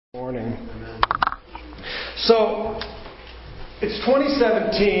Morning. So it's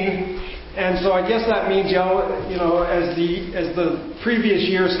 2017, and so I guess that means as the previous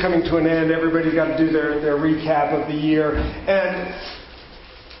year is coming to an end, everybody got to do their recap of the year. And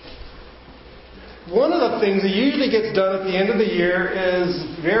one of the things that usually gets done at the end of the year is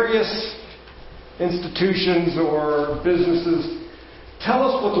various institutions or businesses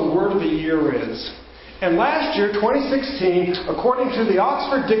tell us what the word of the year is. And last year, 2016, according to the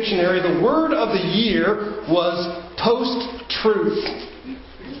Oxford Dictionary, the word of the year was post-truth.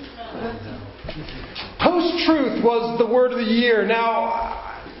 Post-truth was the word of the year. Now,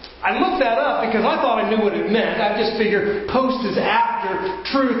 I looked that up because I thought I knew what it meant. I just figured post is after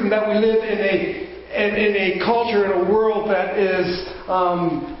truth, and that we live in a culture, in a world that is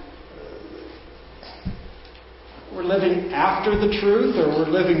we're living after the truth, or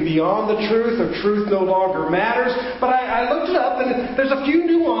we're living beyond the truth, or truth no longer matters. But I looked it up, and there's a few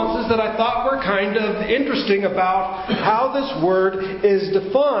nuances that I thought were kind of interesting about how this word is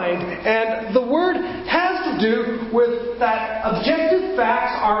defined. And the word has to do with that objective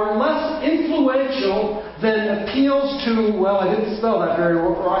facts are less influential than appeals to, well, I didn't spell that very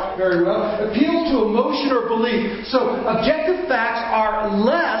well, appeal to emotion or belief. So objective facts are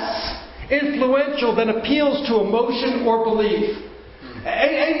less influential than appeals to emotion or belief.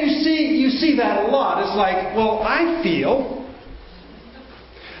 And you see that a lot. It's like, well, I feel.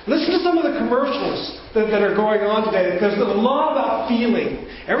 Listen to some of the commercials that are going on today. There's a lot about feeling.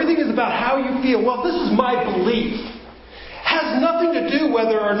 Everything is about how you feel. Well, this is my belief. Has nothing to do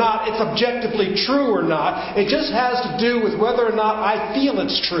whether or not it's objectively true or not. It just has to do with whether or not I feel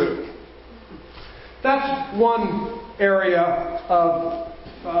it's true. That's one area of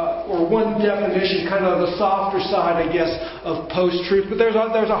or one definition, kind of the softer side, I guess, of post-truth. But there's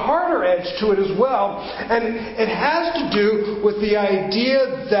a harder edge to it as well. And it has to do with the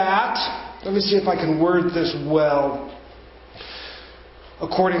idea that, let me see if I can word this well.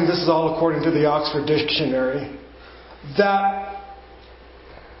 This is all according to the Oxford Dictionary. That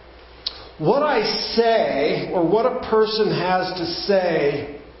what I say, or what a person has to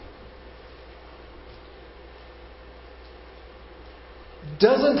say,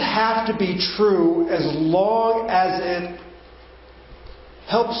 doesn't have to be true as long as it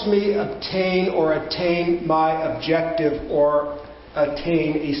helps me obtain or attain my objective or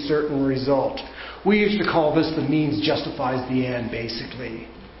attain a certain result. We used to call this the means justifies the end, basically.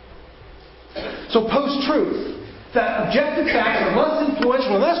 So post-truth. That objective facts are less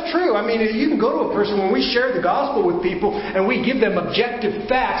influential, and that's true. I mean, you can go to a person when we share the gospel with people and we give them objective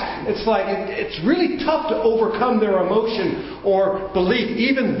facts. It's like it's really tough to overcome their emotion or belief,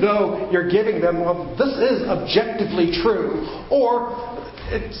 even though you're giving them, well, this is objectively true. Or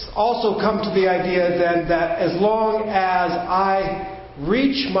it's also come to the idea then that as long as I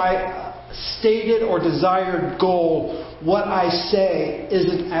reach my stated or desired goal, what I say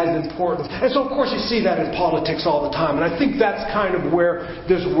isn't as important. And so, of course, you see that in politics all the time. And I think that's kind of where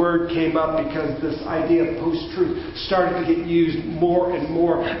this word came up, because this idea of post-truth started to get used more and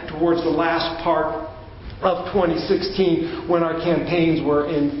more towards the last part of 2016 when our campaigns were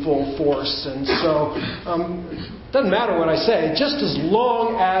in full force. And so, it doesn't matter what I say, just as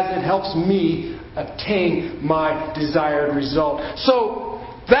long as it helps me obtain my desired result. So,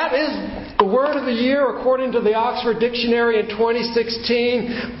 that is the word of the year according to the Oxford Dictionary in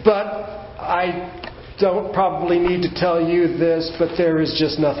 2016. But I don't probably need to tell you this, but there is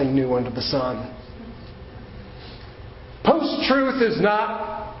just nothing new under the sun. Post-truth is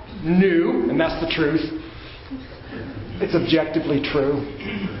not new, and that's the truth. It's objectively true.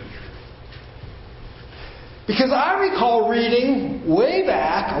 Because I recall reading way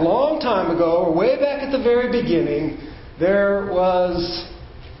back, a long time ago, or way back at the very beginning, there was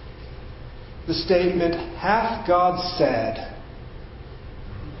the statement, hath God said?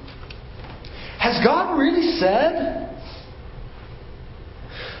 Has God really said?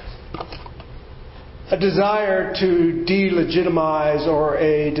 A desire to delegitimize, or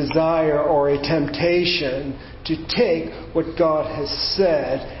a desire or a temptation to take what God has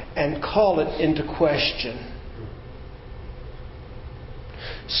said and call it into question.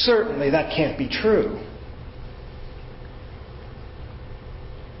 Certainly that can't be true.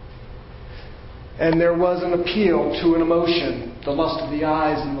 And there was an appeal to an emotion, the lust of the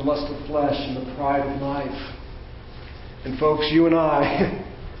eyes and the lust of flesh and the pride of life. And folks, you and I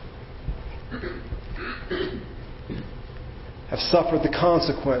have suffered the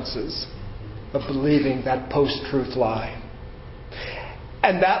consequences of believing that post-truth lie.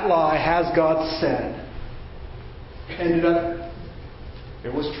 And that lie, has God said, ended up,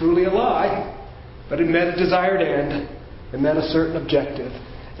 it was truly a lie, but it met a desired end. It met a certain objective.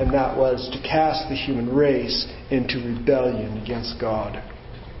 and that was to cast the human race into rebellion against God.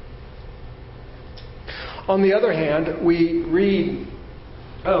 On the other hand, we read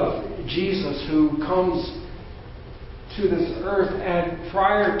of Jesus who comes to this earth and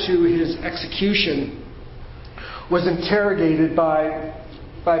prior to his execution was interrogated by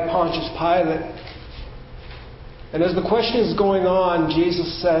Pontius Pilate. And as the question is going on,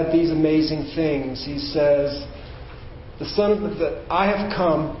 Jesus said these amazing things. He says, I have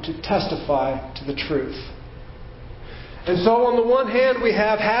come to testify to the truth. And so on the one hand we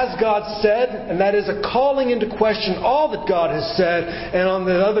have, has God said? And that is a calling into question all that God has said. And on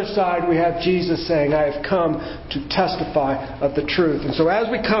the other side we have Jesus saying, I have come to testify of the truth. And so as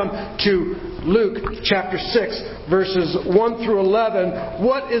we come to Luke chapter 6, verses 1 through 11,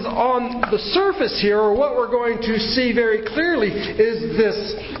 what is on the surface here, or what we're going to see very clearly, is this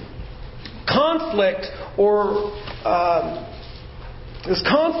conflict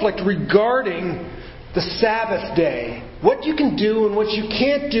regarding the Sabbath day. What you can do and what you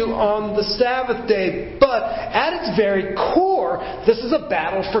can't do on the Sabbath day. But at its very core, this is a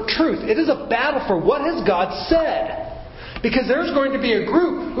battle for truth. It is a battle for what has God said. Because there's going to be a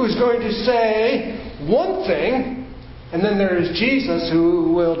group who's going to say one thing, and then there is Jesus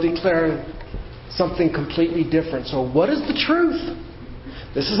who will declare something completely different. So what is the truth?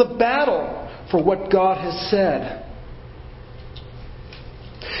 This is a battle for what God has said.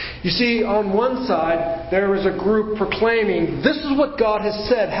 You see, on one side, there is a group proclaiming, this is what God has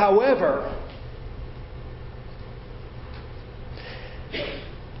said. However,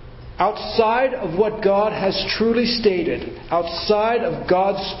 outside of what God has truly stated, outside of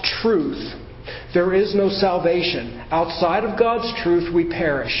God's truth, there is no salvation. Outside of God's truth, we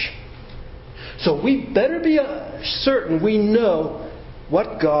perish. So we better be certain we know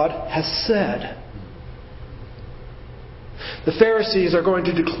what God has said. The Pharisees are going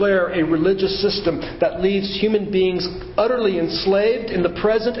to declare a religious system that leaves human beings utterly enslaved in the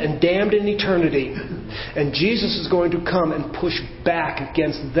present and damned in eternity. And Jesus is going to come and push back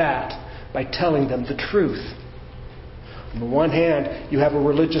against that by telling them the truth. On the one hand, you have a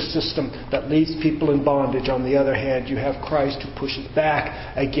religious system that leaves people in bondage. On the other hand, you have Christ who pushes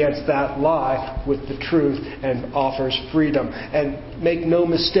back against that lie with the truth and offers freedom. And make no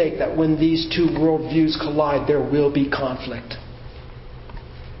mistake that when these two worldviews collide, there will be conflict.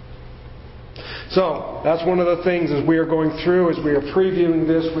 So, that's one of the things as we are going through, as we are previewing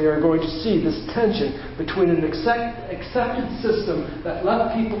this, we are going to see this tension between an accepted system that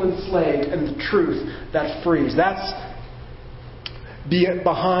left people enslaved and the truth that frees. That's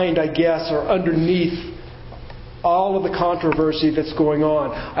behind, I guess, or underneath all of the controversy that's going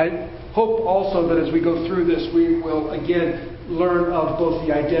on. I hope also that as we go through this, we will again learn of both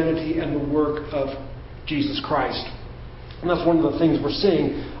the identity and the work of Jesus Christ. And that's one of the things we're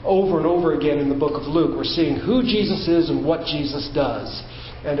seeing over and over again in the book of Luke. We're seeing who Jesus is and what Jesus does.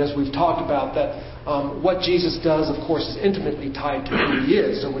 And as we've talked about, that what Jesus does, of course, is intimately tied to who He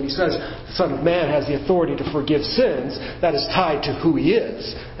is. So when He says the Son of Man has the authority to forgive sins, that is tied to who He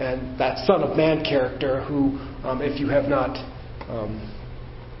is. And that Son of Man character who, if you have not,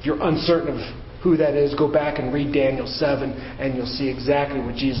 if you're uncertain of who that is, go back and read Daniel 7 and you'll see exactly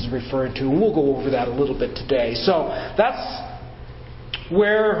what Jesus is referring to. And we'll go over that a little bit today. So that's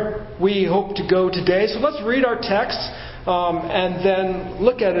where we hope to go today. So let's read our text. And then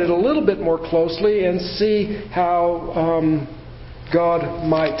look at it a little bit more closely and see how God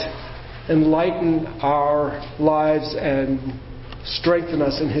might enlighten our lives and strengthen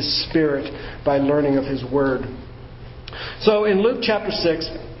us in His Spirit by learning of His Word. So in Luke chapter 6,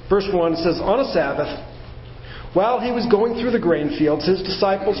 verse 1, it says, On a Sabbath, while He was going through the grain fields, His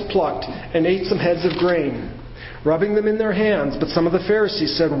disciples plucked and ate some heads of grain, rubbing them in their hands. But some of the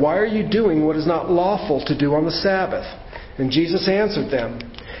Pharisees said, Why are you doing what is not lawful to do on the Sabbath? And Jesus answered them,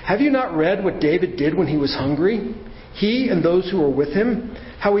 Have you not read what David did when he was hungry? He and those who were with him?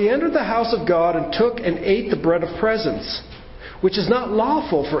 How he entered the house of God and took and ate the bread of presence, which is not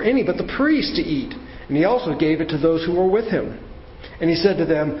lawful for any but the priest to eat. And he also gave it to those who were with him. And he said to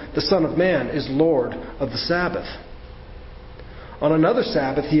them, The Son of Man is Lord of the Sabbath. On another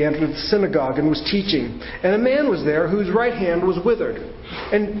Sabbath he entered the synagogue and was teaching. And a man was there whose right hand was withered.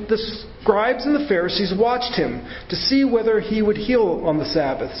 And the scribes and the Pharisees watched him to see whether he would heal on the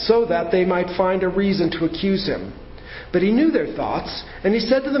Sabbath, so that they might find a reason to accuse him. But he knew their thoughts, and he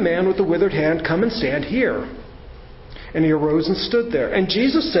said to the man with the withered hand, Come and stand here. And he arose and stood there. And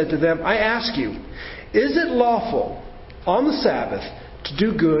Jesus said to them, I ask you, is it lawful on the Sabbath to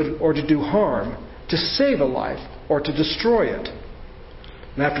do good or to do harm, to save a life or to destroy it?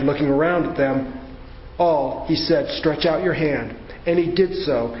 And after looking around at them all, he said, Stretch out your hand. And he did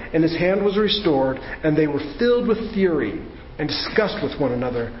so, and his hand was restored, and they were filled with fury and discussed with one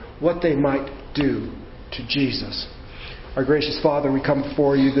another what they might do to Jesus. Our gracious Father, we come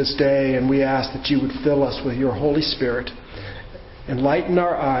before you this day, and we ask that you would fill us with your Holy Spirit. Enlighten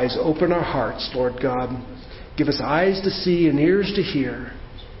our eyes, open our hearts, Lord God. Give us eyes to see and ears to hear,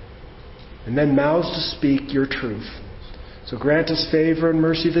 and then mouths to speak your truth. So grant us favor and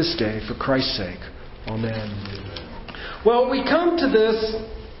mercy this day, for Christ's sake. Amen. Well, we come to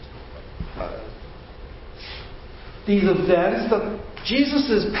these events that Jesus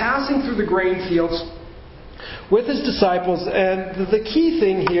is passing through the grain fields with his disciples, and the key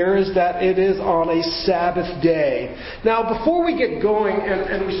thing here is that it is on a Sabbath day. Now, before we get going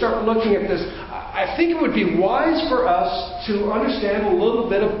and we start looking at this, I think it would be wise for us to understand a little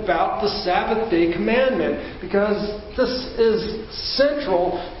bit about the Sabbath day commandment, because this is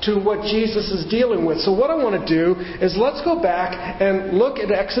central to what Jesus is dealing with. So what I want to do is let's go back and look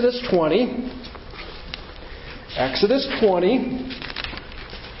at Exodus 20. Exodus 20.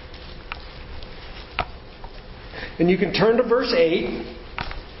 And you can turn to verse 8.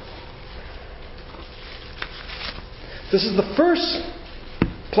 This is the first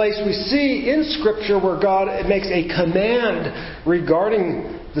place we see in Scripture where God makes a command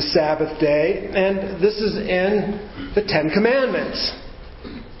regarding the Sabbath day. And this is in the Ten Commandments.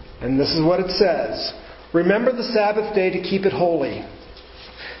 And this is what it says. Remember the Sabbath day to keep it holy.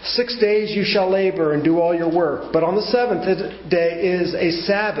 6 days you shall labor and do all your work. But on the seventh day is a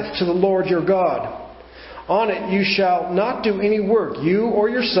Sabbath to the Lord your God. On it you shall not do any work, you or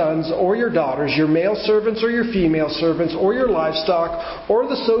your sons or your daughters, your male servants or your female servants, or your livestock, or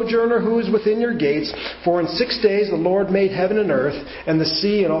the sojourner who is within your gates. For in 6 days the Lord made heaven and earth, and the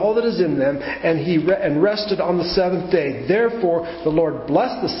sea and all that is in them, and rested on the seventh day. Therefore the Lord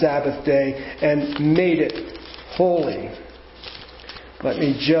blessed the Sabbath day and made it holy. Let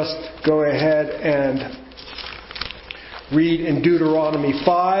me just go ahead and read in Deuteronomy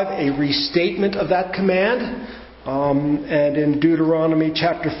 5 a restatement of that command. And in Deuteronomy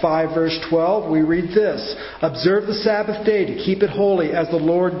chapter 5 verse 12 we read this. Observe the Sabbath day to keep it holy as the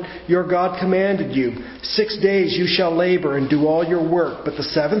Lord your God commanded you. 6 days you shall labor and do all your work, but the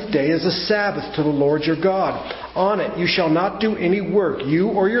seventh day is a Sabbath to the Lord your God. On it you shall not do any work, you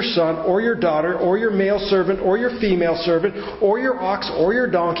or your son or your daughter or your male servant or your female servant or your ox or your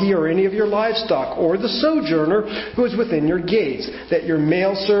donkey or any of your livestock or the sojourner who is within your gates, that your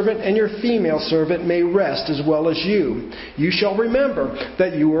male servant and your female servant may rest as well as you. You shall remember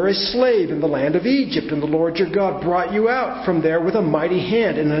that you were a slave in the land of Egypt, and the Lord your God brought you out from there with a mighty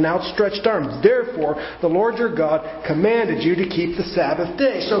hand and an outstretched arm. Therefore the Lord your God commanded you to keep the Sabbath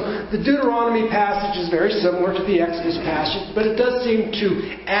day. So the Deuteronomy passage is very similar to the Exodus passage, but it does seem to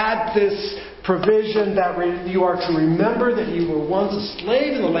add this provision that you are to remember that you were once a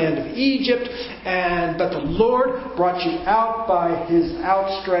slave in the land of Egypt, but the Lord brought you out by His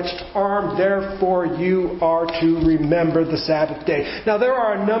outstretched arm. Therefore, you are to remember the Sabbath day. Now, there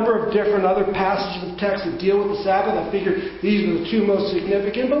are a number of different other passages of text that deal with the Sabbath. I figure these are the two most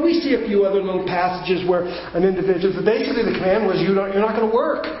significant, but we see a few other little passages where an individual, basically the command was you're not going to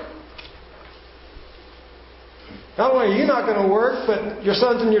work. Not only are you not going to work, but your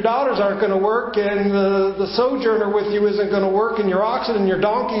sons and your daughters aren't going to work, and the sojourner with you isn't going to work, and your oxen and your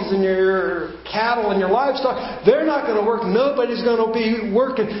donkeys and your cattle and your livestock, they're not going to work. Nobody's going to be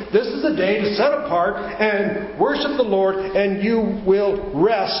working. This is a day to set apart and worship the Lord, and you will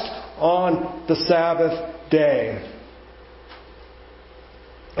rest on the Sabbath day.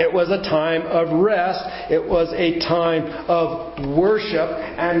 It was a time of rest. It was a time of worship,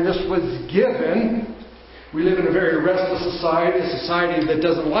 and this was given. We live in a very restless society, a society that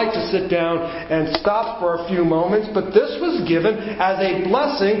doesn't like to sit down and stop for a few moments. But this was given as a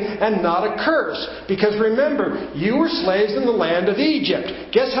blessing and not a curse. Because remember, you were slaves in the land of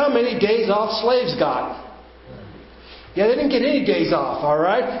Egypt. Guess how many days off slaves got? Yeah, they didn't get any days off,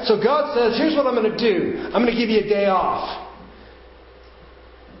 alright? So God says, here's what I'm going to do. I'm going to give you a day off.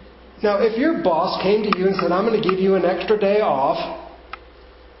 Now, if your boss came to you and said, I'm going to give you an extra day off,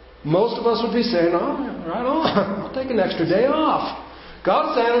 most of us would be saying, oh, right on, I'll take an extra day off.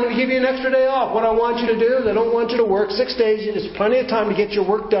 God's saying, I'm going to give you an extra day off. What I want you to do is I don't want you to work 6 days. There's plenty of time to get your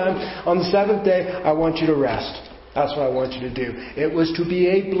work done. On the seventh day, I want you to rest. That's what I want you to do. It was to be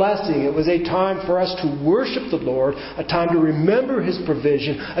a blessing. It was a time for us to worship the Lord, a time to remember His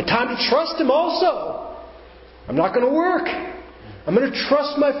provision, a time to trust Him also. I'm not going to work. I'm going to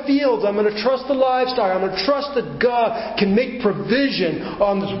trust my fields. I'm going to trust the livestock. I'm going to trust that God can make provision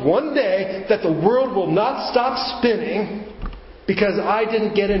on this one day that the world will not stop spinning because I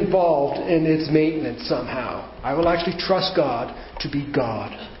didn't get involved in its maintenance somehow. I will actually trust God to be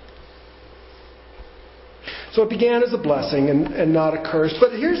God. So it began as a blessing and not a curse.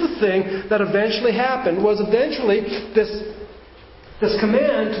 But here's the thing that eventually happened, was eventually this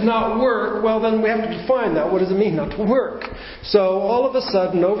command to not work, well then we have to define that. What does it mean not to work? So all of a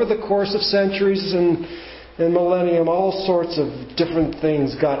sudden, over the course of centuries and millennium, all sorts of different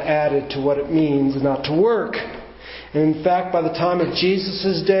things got added to what it means not to work. And in fact, by the time of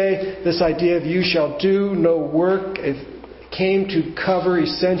Jesus' day, this idea of you shall do no work came to cover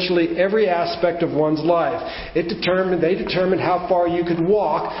essentially every aspect of one's life. They determined how far you could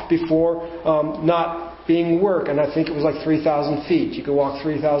walk before not being work. And I think it was like 3,000 feet. You could walk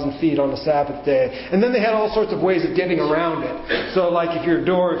 3,000 feet on a Sabbath day. And then they had all sorts of ways of getting around it. So like if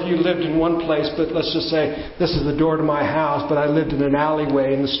you lived in one place, but let's just say this is the door to my house, but I lived in an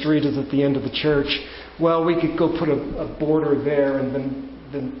alleyway and the street is at the end of the church. Well, we could go put a border there and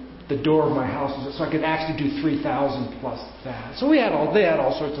then the door of my house is so I could actually do 3,000 plus that. So they had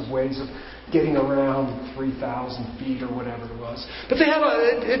all sorts of ways of getting around 3,000 feet or whatever it was. But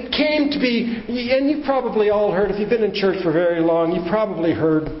it came to be, and you've probably all heard, if you've been in church for very long, you've probably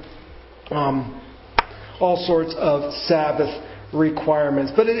heard all sorts of Sabbath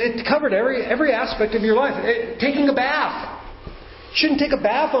requirements. But it covered every aspect of your life. Taking a bath. You shouldn't take a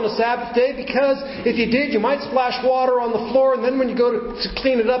bath on a Sabbath day because if you did, you might splash water on the floor, and then when you go to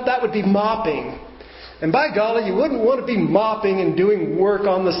clean it up, that would be mopping. And by golly, you wouldn't want to be mopping and doing work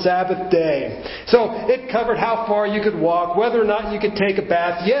on the Sabbath day. So it covered how far you could walk, whether or not you could take a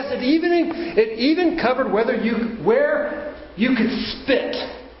bath. Yes, it even covered where you could spit.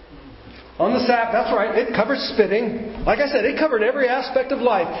 On the Sabbath, that's right, it covered spitting. Like I said, it covered every aspect of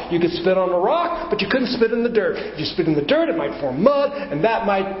life. You could spit on a rock, but you couldn't spit in the dirt. If you spit in the dirt, it might form mud, and that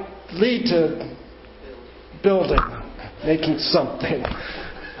might lead to building, making something.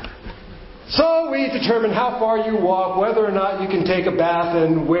 So we determine how far you walk, whether or not you can take a bath,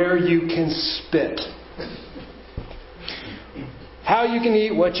 and where you can spit. How you can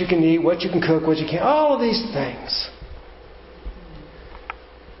eat, what you can cook, what you can't. All of these things.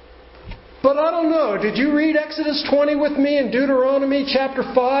 But I don't know. Did you read Exodus 20 with me and Deuteronomy chapter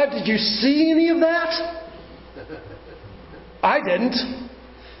 5? Did you see any of that? I didn't.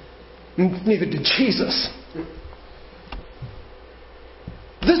 Neither did Jesus.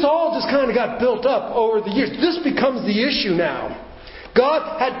 This all just kind of got built up over the years. This becomes the issue now.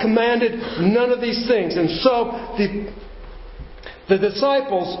 God had commanded none of these things. And so the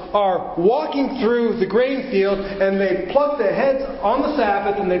disciples are walking through the grain field and they pluck the heads on the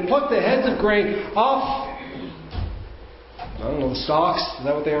Sabbath and they pluck the heads of grain off, I don't know, the stalks. Is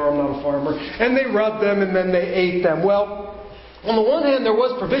that what they are? I'm not a farmer. And they rubbed them and then they ate them. Well, on the one hand, there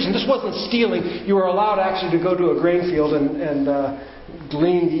was provision. This wasn't stealing. You were allowed actually to go to a grain field and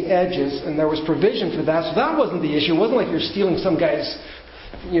glean the edges, and there was provision for that. So that wasn't the issue. It wasn't like you're stealing some guy's,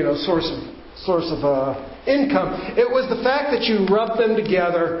 source of income. It was the fact that you rubbed them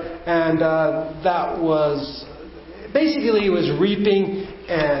together, and that was basically, it was reaping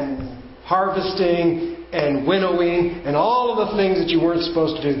and harvesting and winnowing and all of the things that you weren't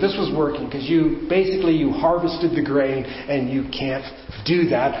supposed to do. This was working because you harvested the grain, and you can't do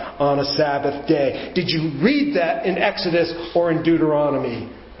that on a Sabbath day. Did you read that in Exodus or in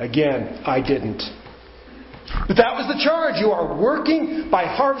Deuteronomy? Again, I didn't. But that was the charge. You are working by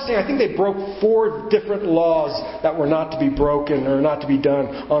harvesting. I think they broke 4 different laws that were not to be broken or not to be done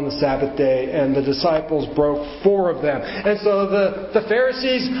on the Sabbath day. And the disciples broke 4 of them. And so the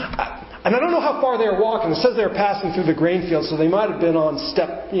Pharisees, and I don't know how far they were walking. It says they were passing through the grain field, so they might have been on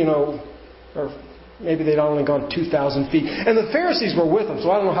step, or maybe they'd only gone 2,000 feet. And the Pharisees were with them,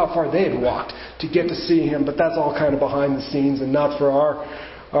 so I don't know how far they had walked to get to see him. But that's all kind of behind the scenes and not for our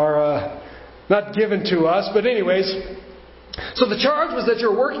not given to us. But anyways, so the charge was that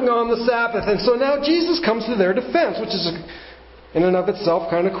you're working on the Sabbath. And so now Jesus comes to their defense, which is in and of itself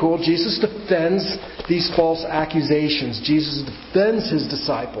kind of cool. Jesus defends these false accusations. Jesus defends his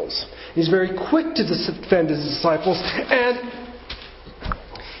disciples. He's very quick to defend his disciples. And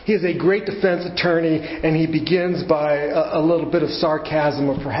he is a great defense attorney. And he begins by a little bit of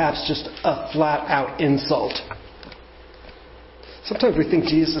sarcasm or perhaps just a flat-out insult. Sometimes we think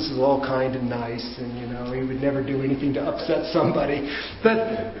Jesus is all kind and nice and, he would never do anything to upset somebody.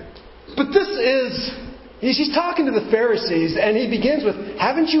 But this is, he's talking to the Pharisees and he begins with,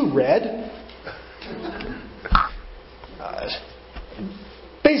 haven't you read?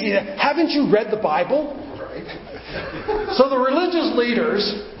 Basically, haven't you read the Bible? So the religious leaders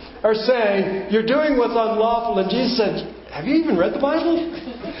are saying, you're doing what's unlawful. And Jesus said, have you even read the Bible?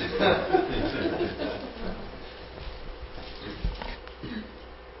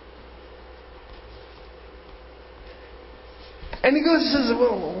 And he says,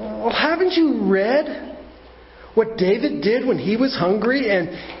 well, haven't you read what David did when he was hungry, and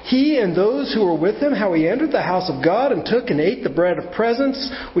he and those who were with him, how he entered the house of God and took and ate the bread of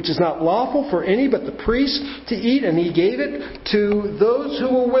presence, which is not lawful for any but the priest to eat, and he gave it to those who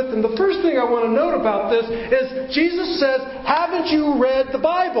were with him. The first thing I want to note about this is Jesus says, haven't you read the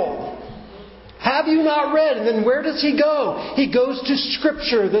Bible? Have you not read? And then where does he go? He goes to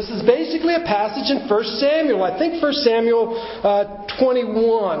Scripture. This is basically a passage in 1 Samuel. I think 1 Samuel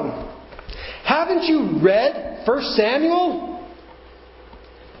 21. Haven't you read 1 Samuel?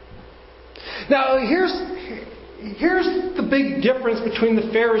 Now, here's the big difference between the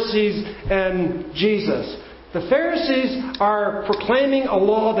Pharisees and Jesus. The Pharisees are proclaiming a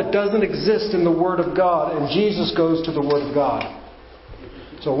law that doesn't exist in the Word of God, and Jesus goes to the Word of God.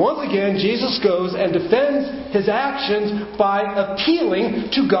 So once again, Jesus goes and defends His actions by appealing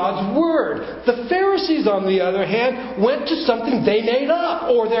to God's Word. The Pharisees, on the other hand, went to something they made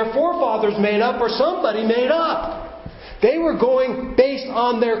up, or their forefathers made up, or somebody made up. They were going based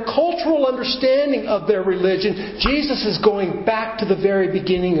on their cultural understanding of their religion. Jesus is going back to the very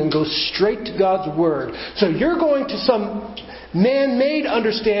beginning and goes straight to God's Word. So you're going to some man-made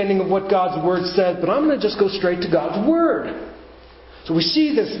understanding of what God's Word says, but I'm going to just go straight to God's Word. So we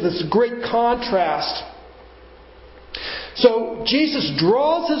see this great contrast. So Jesus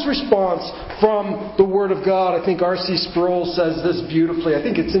draws His response from the Word of God. I think R.C. Sproul says this beautifully. I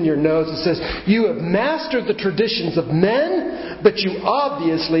think it's in your notes. It says, "You have mastered the traditions of men, but you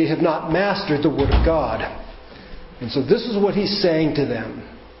obviously have not mastered the Word of God." And so this is what He's saying to them.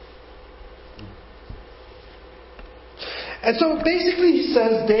 And so basically He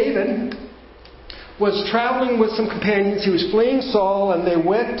says David was traveling with some companions. He was fleeing Saul, and they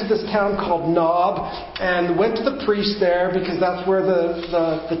went to this town called Nob, and went to the priest there because that's where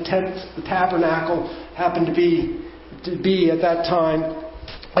the tent, the tabernacle, happened to be at that time.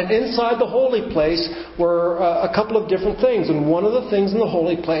 And inside the holy place were a couple of different things, and one of the things in the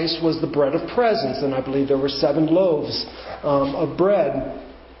holy place was the bread of presence, and I believe there were 7 loaves of bread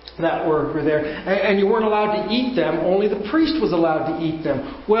that were there. And you weren't allowed to eat them. Only the priest was allowed to eat them.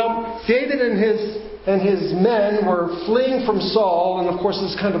 Well, David and his men were fleeing from Saul, and of course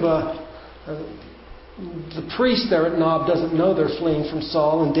it's kind of the priest there at Nob doesn't know they're fleeing from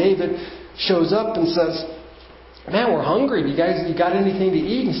Saul, and David shows up and says, "Man, we're hungry. You got anything to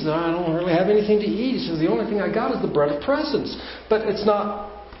eat?" And he says, "I don't really have anything to eat." He says, "The only thing I got is the bread of presence." But it's not...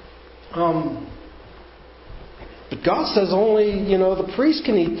 But God says only, the priest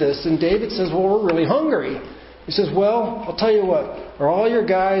can eat this. And David says, "Well, we're really hungry." He says, "Well, I'll tell you what. Are all your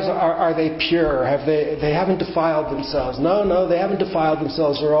guys, are they pure? They haven't defiled themselves?" No, they haven't defiled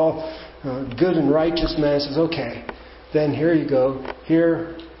themselves. They're all good and righteous men. He says, "Okay, then here you go.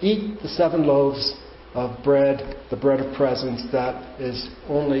 Here, eat the 7 loaves of bread, the bread of presence that is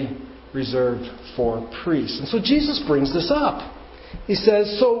only reserved for priests." And so Jesus brings this up. He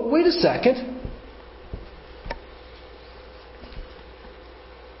says, "So wait a second.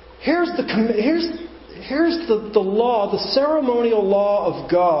 Here's the law, the ceremonial law of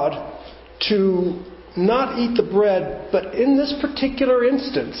God to not eat the bread, but in this particular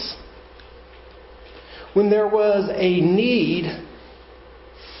instance, when there was a need,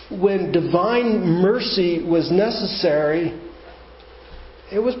 when divine mercy was necessary,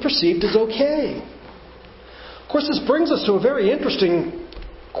 it was perceived as okay." Of course, this brings us to a very interesting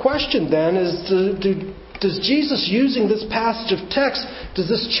question then, does Jesus, using this passage of text, does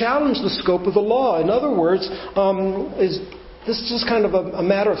this challenge the scope of the law? In other words, is this just kind of a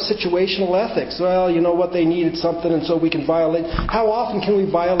matter of situational ethics? Well, you know what, they needed something, and so we can violate. How often can we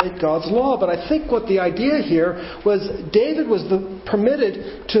violate God's law? But I think what the idea here was David was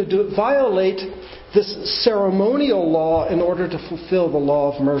permitted to violate this ceremonial law in order to fulfill the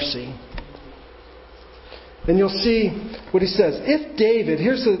law of mercy. And you'll see what he says. If David,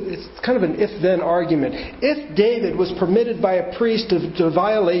 it's kind of an if-then argument. If David was permitted by a priest to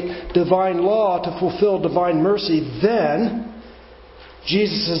violate divine law to fulfill divine mercy, then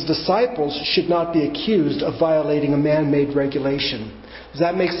Jesus' disciples should not be accused of violating a man-made regulation. Does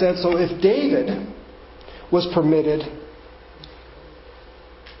that make sense? So if David was permitted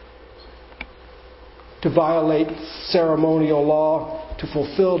to violate ceremonial law to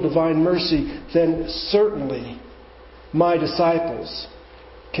fulfill divine mercy, then certainly my disciples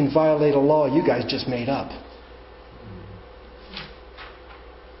can violate a law you guys just made up.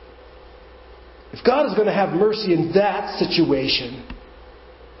 If God is going to have mercy in that situation,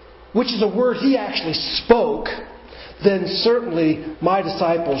 which is a word He actually spoke, then certainly my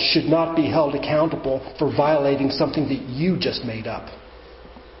disciples should not be held accountable for violating something that you just made up.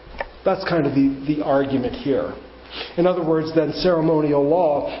 That's kind of the argument here. In other words, then ceremonial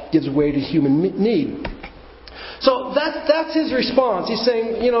law gives way to human need. So that's his response. He's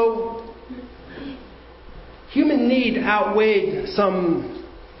saying, human need outweighed some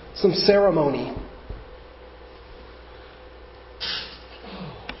ceremony.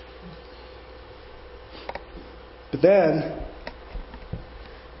 But then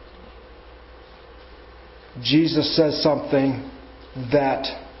Jesus says something that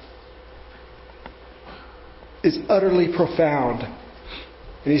is utterly profound.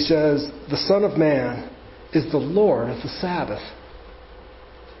 And he says, the Son of Man is the Lord of the Sabbath.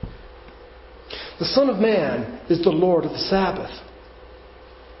 The Son of Man is the Lord of the Sabbath.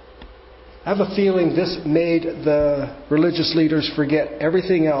 I have a feeling this made the religious leaders forget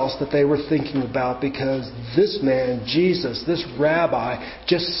everything else that they were thinking about, because this man, Jesus, this rabbi,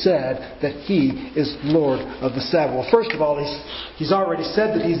 just said that He is Lord of the Sabbath. Well, first of all, he's already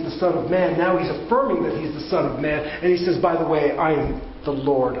said that He's the Son of Man. Now He's affirming that He's the Son of Man. And He says, by the way, I am the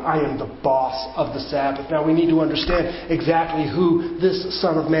Lord. I am the boss of the Sabbath. Now we need to understand exactly who this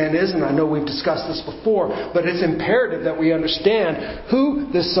Son of Man is, and I know we've discussed this before, but it's imperative that we understand who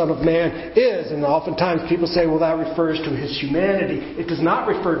this Son of Man is. And oftentimes people say, well, that refers to His humanity. It does not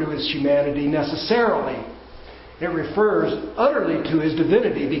refer to His humanity necessarily. It refers utterly to His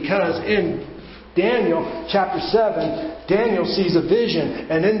divinity, because in Daniel chapter 7, Daniel sees a vision,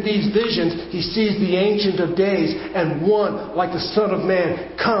 and in these visions he sees the Ancient of Days, and one like the Son of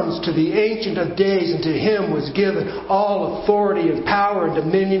Man comes to the Ancient of Days, and to Him was given all authority and power and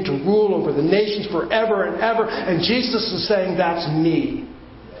dominion to rule over the nations forever and ever. And Jesus is saying, that's me.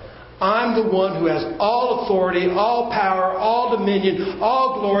 I'm the one who has all authority, all power, all dominion,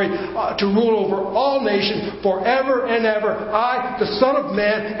 all glory to rule over all nations forever and ever. I, the Son of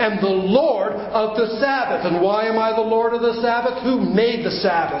Man, am the Lord of the Sabbath. And why am I the Lord of the Sabbath? Who made the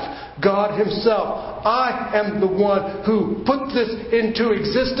Sabbath? God Himself. I am the one who put this into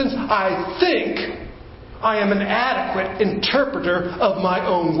existence. I think I am an adequate interpreter of my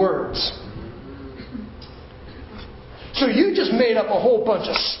own words. So you just made up a whole bunch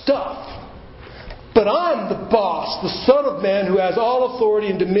of stuff. But I'm the boss, the Son of Man, who has all authority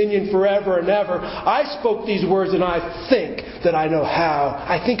and dominion forever and ever. I spoke these words, and I think that I know how.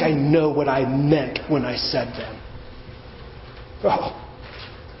 I think I know what I meant when I said them. Oh.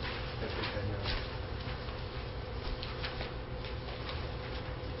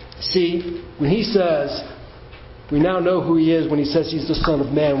 See, when He says, we now know who He is when He says He's the Son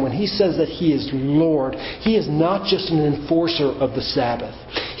of Man. When He says that He is Lord, He is not just an enforcer of the Sabbath.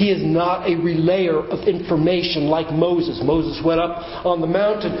 He is not a relayer of information like Moses. Moses went up on the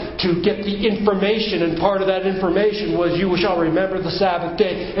mountain to get the information, and part of that information was, you shall remember the Sabbath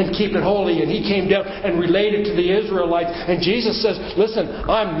day and keep it holy. And he came down and relayed it to the Israelites. And Jesus says, listen,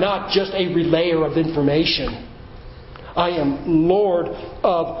 I'm not just a relayer of information. I am Lord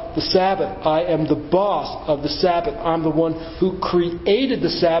of the Sabbath. I am the boss of the Sabbath. I'm the one who created the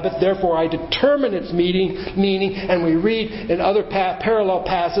Sabbath. Therefore, I determine its meaning. And we read in other parallel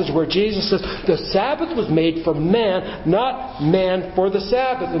passages where Jesus says, the Sabbath was made for man, not man for the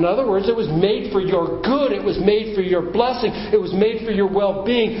Sabbath. In other words, it was made for your good. It was made for your blessing. It was made for your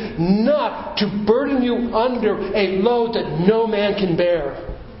well-being, not to burden you under a load that no man can bear.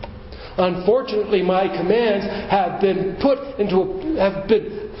 Unfortunately, my commands have been have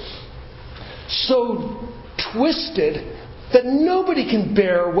been so twisted that nobody can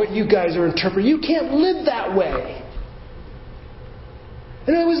bear what you guys are interpreting. You can't live that way.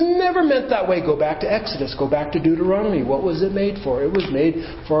 And it was never meant that way. Go back to Exodus. Go back to Deuteronomy. What was it made for? It was made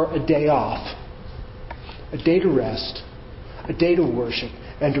for a day off. A day to rest. A day to worship.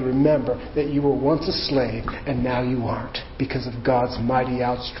 And to remember that you were once a slave and now you aren't, because of God's mighty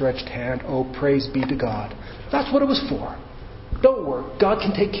outstretched hand. Oh, praise be to God. That's what it was for. Don't worry. God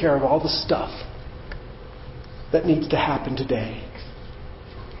can take care of all the stuff that needs to happen today.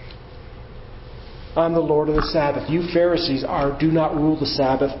 I'm the Lord of the Sabbath. You Pharisees do not rule the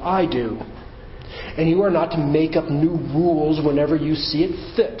Sabbath. I do. And you are not to make up new rules whenever you see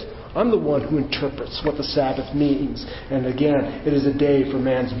it fit. I'm the one who interprets what the Sabbath means. And again, it is a day for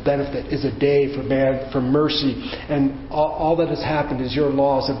man's benefit. It is a day for mercy. And all that has happened is your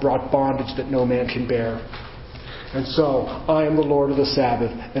laws have brought bondage that no man can bear. And so, I am the Lord of the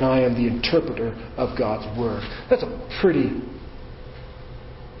Sabbath, and I am the interpreter of God's Word. That's a pretty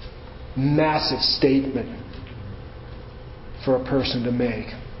massive statement for a person to make.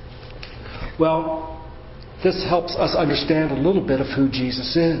 Well, this helps us understand a little bit of who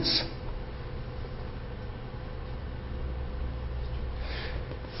Jesus is.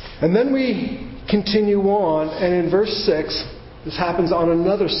 And then we continue on, and in verse 6, this happens on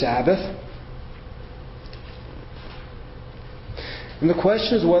another Sabbath. And the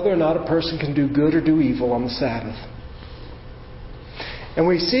question is whether or not a person can do good or do evil on the Sabbath. And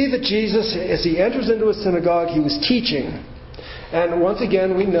we see that Jesus, as he enters into a synagogue, he was teaching. And once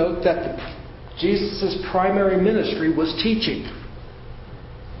again, we note that Jesus' primary ministry was teaching.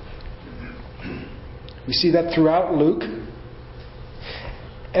 We see that throughout Luke.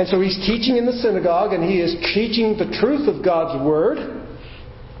 And so he's teaching in the synagogue, and he is teaching the truth of God's Word.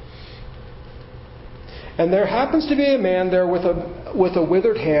 And there happens to be a man there with a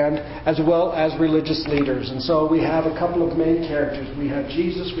withered hand, as well as religious leaders. And so we have a couple of main characters. We have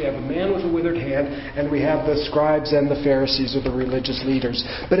Jesus, we have a man with a withered hand, and we have the scribes and the Pharisees, or the religious leaders.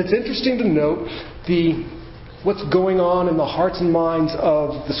 But it's interesting to note what's going on in the hearts and minds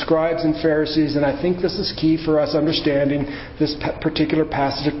of the scribes and Pharisees, and I think this is key for us understanding this particular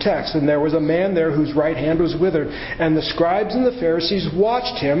passage of text. And there was a man there whose right hand was withered, and the scribes and the Pharisees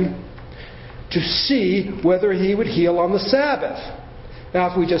watched him to see whether he would heal on the Sabbath.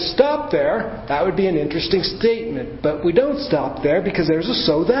 Now, if we just stop there, that would be an interesting statement. But we don't stop there, because there's a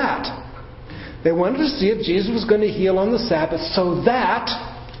so that. They wanted to see if Jesus was going to heal on the Sabbath so that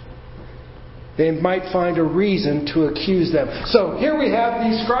they might find a reason to accuse them. So here we have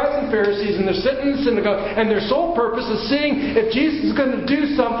these scribes and Pharisees, and they're sitting in the synagogue, and their sole purpose is seeing if Jesus is going to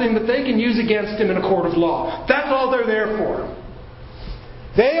do something that they can use against him in a court of law. That's all they're there for.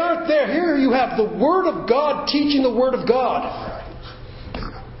 They aren't there. Here you have the Word of God teaching the Word of God.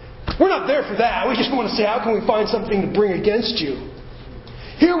 We're not there for that. We just want to say, how can we find something to bring against you?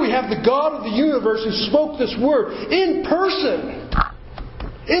 Here we have the God of the universe who spoke this Word in person,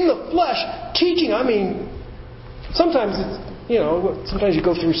 in the flesh, teaching. I mean, sometimes sometimes you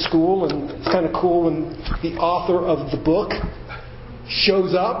go through school and it's kind of cool when the author of the book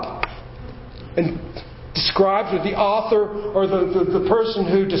shows up and describes, or the author or the person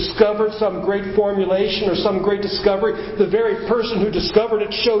who discovered some great formulation or some great discovery, the very person who discovered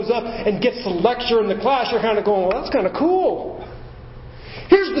it shows up and gets the lecture in the class. You're kind of going, well, that's kind of cool.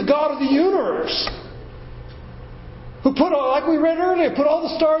 Here's the God of the universe, who put all, like we read earlier, put all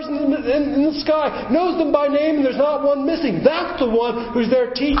the stars in the sky, knows them by name, and there's not one missing. That's the one who's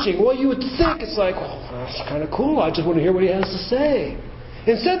there teaching. Well, you would think it's like, that's kind of cool. I just want to hear what he has to say.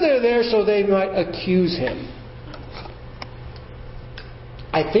 Instead, they're there so they might accuse him.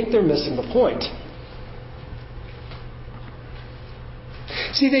 I think they're missing the point.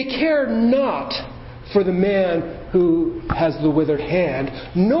 See, they care not for the man who has the withered hand,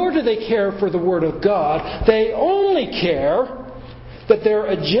 nor do they care for the Word of God. They only care that their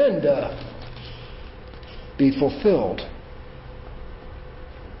agenda be fulfilled.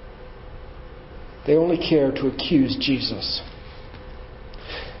 They only care to accuse Jesus.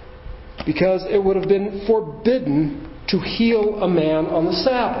 Because it would have been forbidden to heal a man on the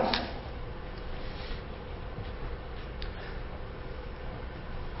Sabbath.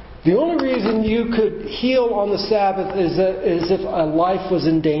 The only reason you could heal on the Sabbath is if a life was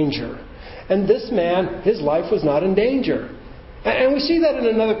in danger. And this man, his life was not in danger. And we see that in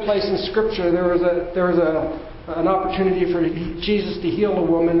another place in Scripture. There was an opportunity for Jesus to heal a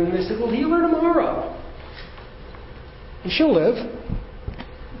woman, and they said, well, heal her tomorrow, and she'll live.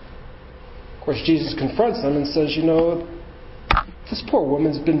 Of course, Jesus confronts them and says, this poor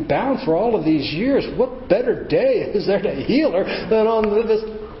woman's been bound for all of these years. What better day is there to heal her than on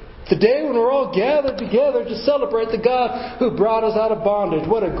the day when we're all gathered together to celebrate the God who brought us out of bondage?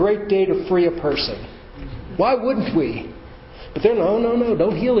 What a great day to free a person. Why wouldn't we? But they're, no,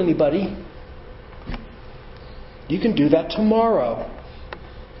 don't heal anybody. You can do that tomorrow.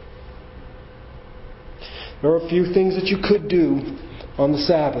 There are a few things that you could do on the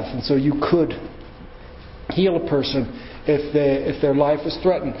Sabbath, and so you could heal a person if their life was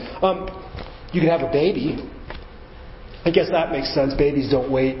threatened. You could have a baby. I guess that makes sense. Babies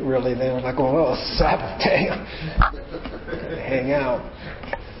don't wait, really. They're like, oh, it's Sabbath day. Hang out.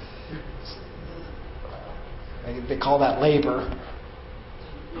 They call that labor.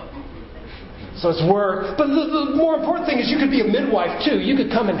 So it's work. But the more important thing is you could be a midwife too. You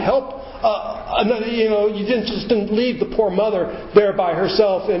could come and help another. You didn't leave the poor mother there by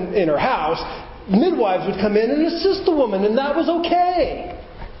herself in her house. Midwives would come in and assist the woman, and that was okay.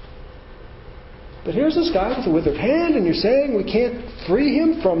 But here's this guy with a withered hand, and you're saying we can't free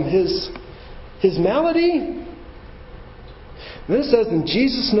him from his malady? And then it says, and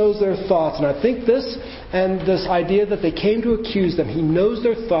Jesus knows their thoughts. And I think this idea that they came to accuse them, He knows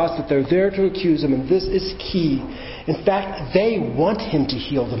their thoughts, that they're there to accuse Him, and this is key. In fact, they want Him to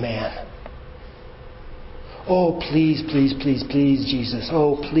heal the man. Oh, please, please, please, please, Jesus.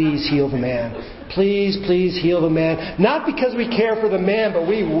 Oh, please heal the man. Please, please heal the man. Not because we care for the man, but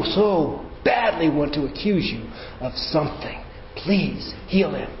we so badly want to accuse you of something. Please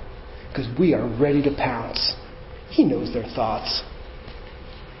heal him, because we are ready to pounce. He knows their thoughts.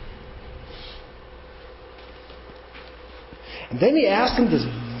 And then he asks them this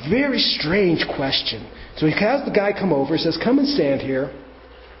very strange question. So he has the guy come over. He says, come and stand here.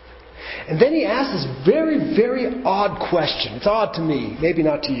 And then he asks this very, very odd question. It's odd to me, maybe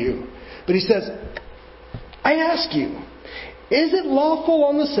not to you. But he says, I ask you, is it lawful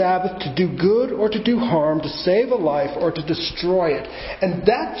on the Sabbath to do good or to do harm, to save a life or to destroy it? And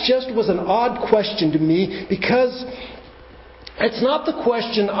that just was an odd question to me, because it's not the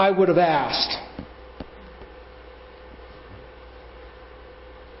question I would have asked.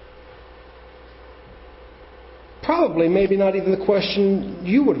 Probably, maybe not even the question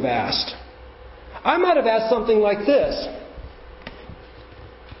you would have asked. I might have asked something like this.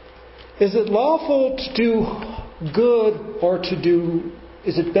 Is it lawful to do good or to do...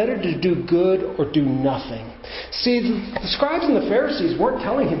 Is it better to do good or do nothing? See, the scribes and the Pharisees weren't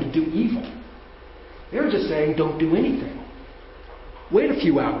telling him to do evil. They were just saying, don't do anything. Wait a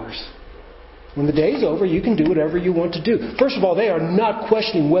few hours. When the day's over, you can do whatever you want to do. First of all, they are not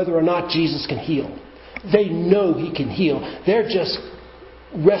questioning whether or not Jesus can heal. They know He can heal. They're just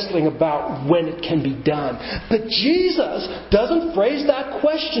wrestling about when it can be done. But Jesus doesn't phrase that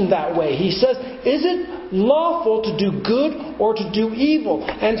question that way. He says, is it lawful to do good or to do evil?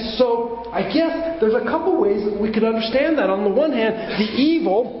 And so, I guess there's a couple ways that we could understand that. On the one hand, the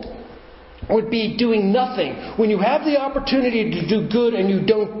evil would be doing nothing. When you have the opportunity to do good and you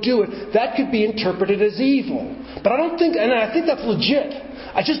don't do it, that could be interpreted as evil. But I think that's legit.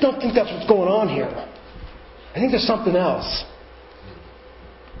 I just don't think that's what's going on here. I think there's something else.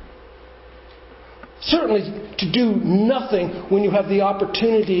 Certainly, to do nothing when you have the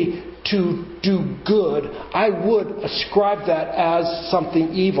opportunity to do good, I would ascribe that as something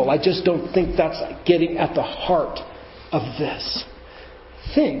evil. I just don't think that's getting at the heart of this.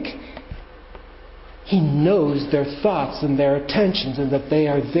 Think. He knows their thoughts and their intentions, and that they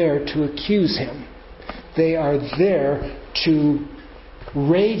are there to accuse Him. They are there to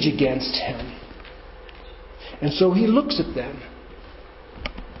rage against Him. And so He looks at them.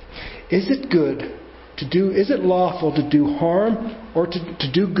 Is it lawful to do harm or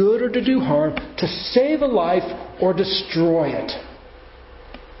to do good or to do harm, to save a life or destroy it?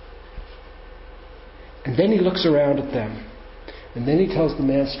 And then He looks around at them. And then He tells the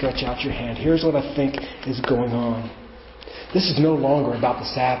man, stretch out your hand. Here's what I think is going on. This is no longer about the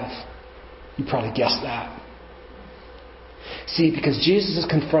Sabbath. You probably guessed that. See, because Jesus is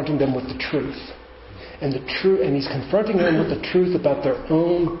confronting them with the truth. And He's confronting them with the truth about their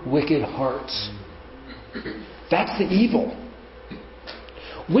own wicked hearts. That's the evil.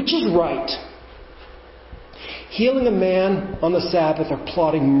 Which is right? Healing a man on the Sabbath or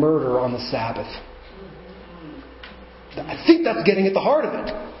plotting murder on the Sabbath? I think that's getting at the heart of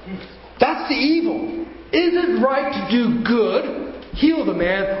it. That's the evil. Is it right to do good, heal the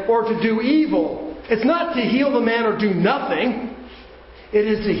man, or to do evil? It's not to heal the man or do nothing. It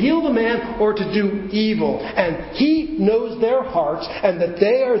is to heal the man or to do evil. And He knows their hearts, and that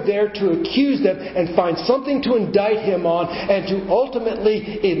they are there to accuse them and find something to indict Him on and to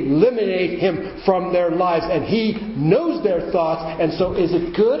ultimately eliminate Him from their lives. And He knows their thoughts. And so is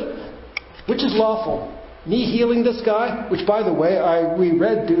it good? Which is lawful? Me healing this guy? Which, by the way, we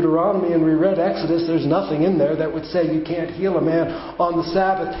read Deuteronomy and we read Exodus. There's nothing in there that would say you can't heal a man on the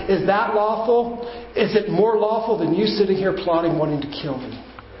Sabbath. Is that lawful? Is it more lawful than you sitting here plotting, wanting to kill me?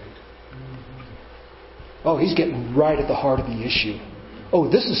 Oh, he's getting right at the heart of the issue. Oh,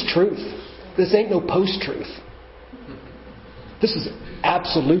 this is truth. This ain't no post-truth. This is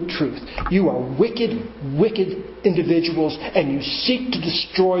absolute truth. You are wicked, wicked individuals, and you seek to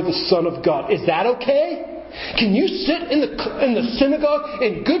destroy the Son of God. Is that okay? Can you sit in the synagogue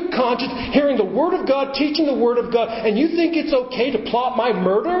in good conscience, hearing the Word of God, teaching the Word of God, and you think it's okay to plot my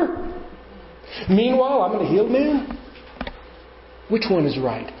murder? Meanwhile, I'm going to heal man? Which one is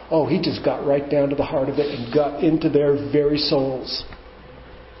right? Oh, he just got right down to the heart of it and got into their very souls.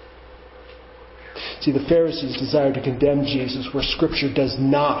 See, the Pharisees desire to condemn Jesus where Scripture does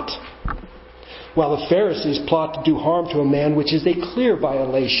not. While the Pharisees plot to do harm to a man, which is a clear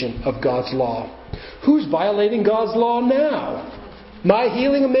violation of God's law. Who's violating God's law now? My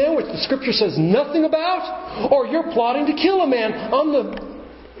healing a man, which the Scripture says nothing about? Or you're plotting to kill a man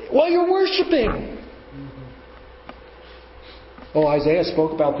while you're worshiping? Oh, Isaiah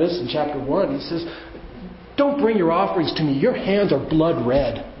spoke about this in chapter 1. He says, don't bring your offerings to me. Your hands are blood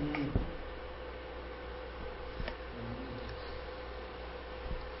red.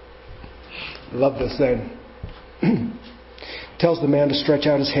 I love this then. Tells the man to stretch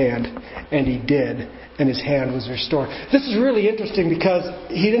out his hand, and he did. and his hand was restored. This is really interesting because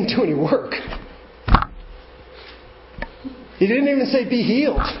he didn't do any work. He didn't even say, be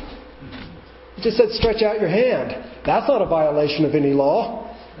healed. He just said, stretch out your hand. That's not a violation of any law.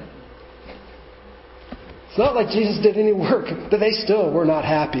 It's not like Jesus did any work, but they still were not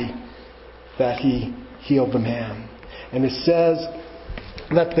happy that he healed the man. And it says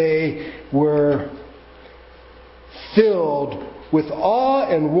that they were filled with awe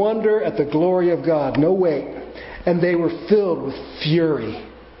and wonder at the glory of God. No wait. And they were filled with fury.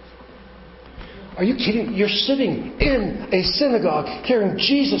 Are you kidding? You're sitting in a synagogue hearing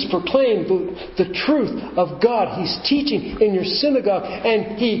Jesus proclaim the truth of God. He's teaching in your synagogue,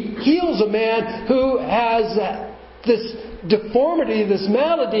 and he heals a man who has this deformity, this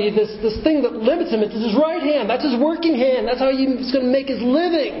malady, this thing that limits him. It's his right hand. That's his working hand. That's how he's going to make his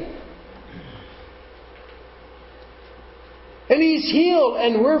living. And he's healed,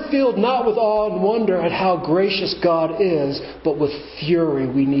 and we're filled not with awe and wonder at how gracious God is, but with fury.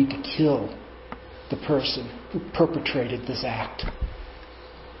 We need to kill the person who perpetrated this act.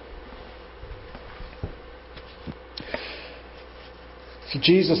 So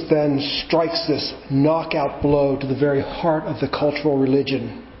Jesus then strikes this knockout blow to the very heart of the cultural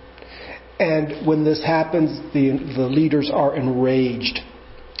religion. And when this happens, the leaders are enraged.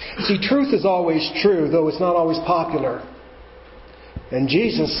 See, truth is always true, though it's not always popular. And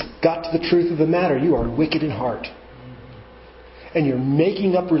Jesus got to the truth of the matter. You are wicked in heart. And you're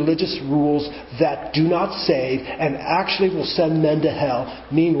making up religious rules that do not save and actually will send men to hell.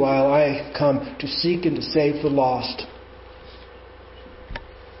 Meanwhile, I have come to seek and to save the lost.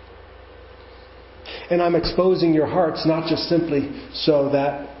 And I'm exposing your hearts not just simply so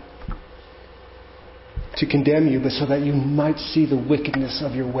that to condemn you, but so that you might see the wickedness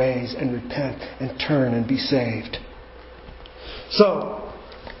of your ways and repent and turn and be saved. So,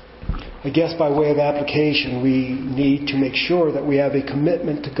 I guess by way of application, we need to make sure that we have a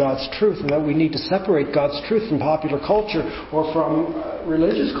commitment to God's truth, and that we need to separate God's truth from popular culture or from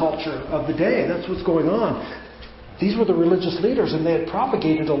religious culture of the day. That's what's going on. These were the religious leaders, and they had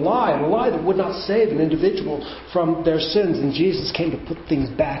propagated a lie that would not save an individual from their sins. And Jesus came to put things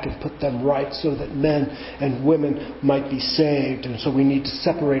back and put them right so that men and women might be saved. And so we need to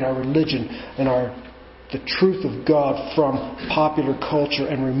separate our religion and the truth of God from popular culture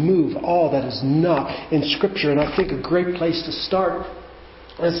and remove all that is not in Scripture. And I think a great place to start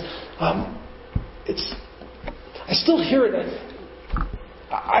is, I still hear it.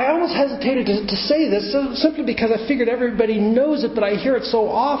 I almost hesitated to say this simply because I figured everybody knows it, but I hear it so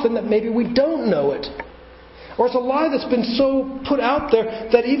often that maybe we don't know it. Or it's a lie that's been so put out there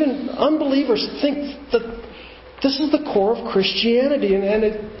that even unbelievers think that this is the core of Christianity. And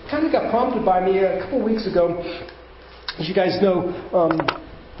it kind of got prompted by me a couple of weeks ago. As you guys know,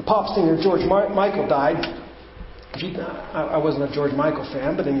 the pop singer George Michael died. I wasn't a George Michael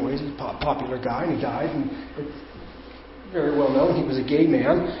fan, but anyways, he's a popular guy, and he died. And it's very well known he was a gay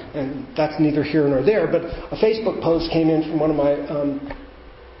man, and that's neither here nor there. But a Facebook post came in from one of my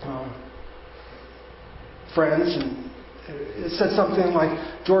friends, and it said something like,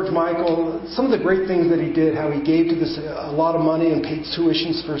 George Michael, some of the great things that he did, how he gave to this a lot of money and paid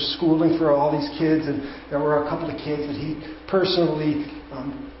tuitions for schooling for all these kids, and there were a couple of kids that he personally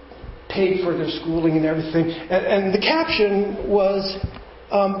paid for their schooling and everything. And the caption was,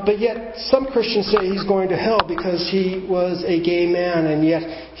 but yet some Christians say he's going to hell because he was a gay man, and yet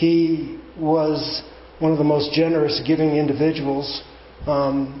he was one of the most generous, giving individuals.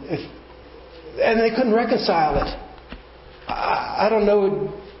 And they couldn't reconcile it. I don't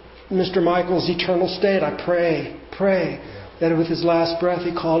know Mr. Michael's eternal state. I pray that with his last breath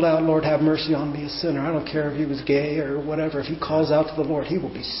he called out, Lord, have mercy on me, a sinner. I don't care if he was gay or whatever. If he calls out to the Lord, he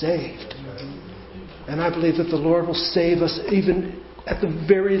will be saved. And I believe that the Lord will save us even at the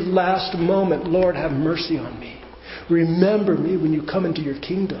very last moment. Lord, have mercy on me. Remember me when you come into your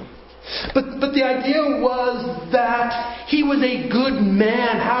kingdom. But the idea was that he was a good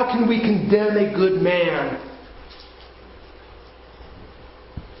man. How can we condemn a good man?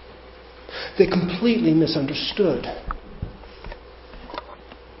 They completely misunderstood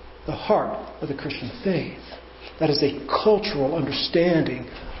the heart of the Christian faith. That is a cultural understanding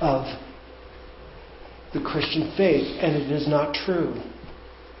of the Christian faith, and it is not true.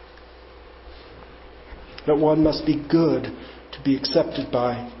 That one must be good to be accepted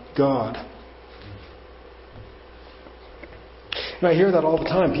by God. And I hear that all the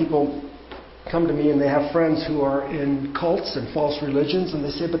time. People come to me and they have friends who are in cults and false religions, and they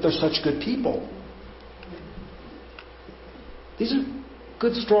say, but they're such good people. These are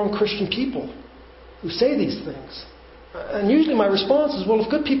good, strong Christian people who say these things. And usually my response is, well, if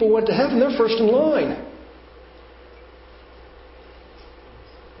good people went to heaven, they're first in line.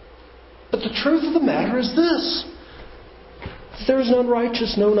 But the truth of the matter is this: there is none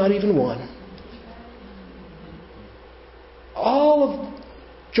righteous, no, not even one. All of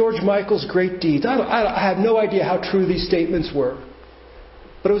George Michael's great deeds, I have no idea how true these statements were.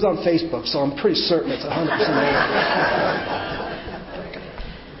 But it was on Facebook, so I'm pretty certain it's 100% accurate.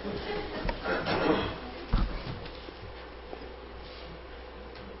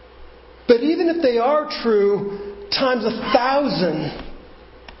 But even if they are true, times 1,000,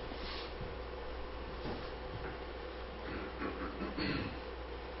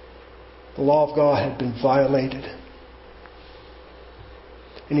 the law of God had been violated.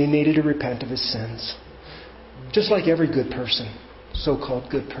 And he needed to repent of his sins. Just like every good person, so-called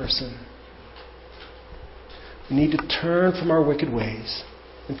good person. We need to turn from our wicked ways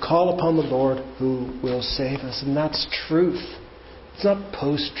and call upon the Lord who will save us. And that's truth. It's not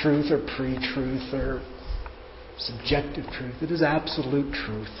post-truth or pre-truth or subjective truth. It is absolute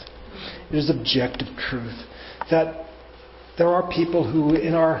truth. It is objective truth. That there are people who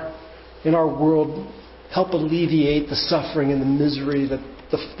in our world help alleviate the suffering and the misery that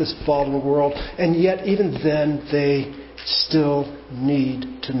this fallen world, and yet even then they still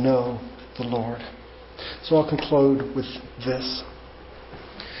need to know the Lord. So I'll conclude with this.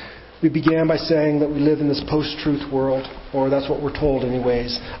 We began by saying that we live in this post-truth world, or that's what we're told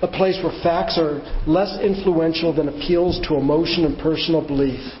anyways. A place where facts are less influential than appeals to emotion and personal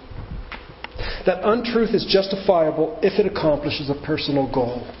belief. That untruth is justifiable if it accomplishes a personal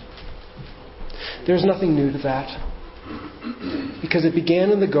goal. There's nothing new to that. Because it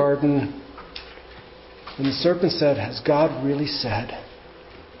began in the garden when the serpent said, "Has God really said?"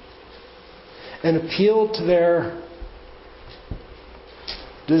 And appealed to their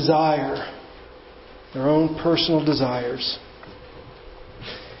desire, their own personal desires.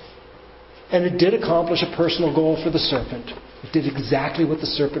 And it did accomplish a personal goal for the serpent. It did exactly what the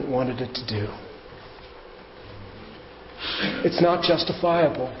serpent wanted it to do. It's not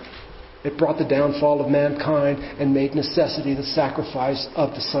justifiable. It brought the downfall of mankind and made necessity the sacrifice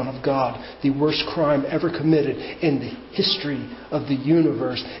of the Son of God. The worst crime ever committed in the history of the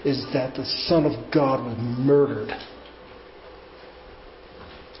universe is that the Son of God was murdered.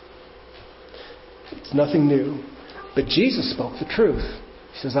 It's nothing new. But Jesus spoke the truth.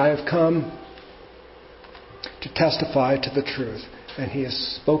 He says, "I have come to testify to the truth." And He has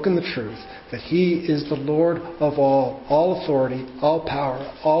spoken the truth, that He is the Lord of all authority, all power,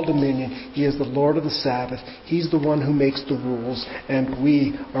 all dominion. He is the Lord of the Sabbath. He's the one who makes the rules, and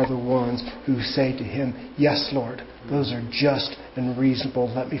we are the ones who say to Him, "Yes, Lord, those are just and reasonable.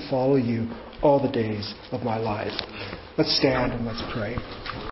 Let me follow You all the days of my life." Let's stand and let's pray.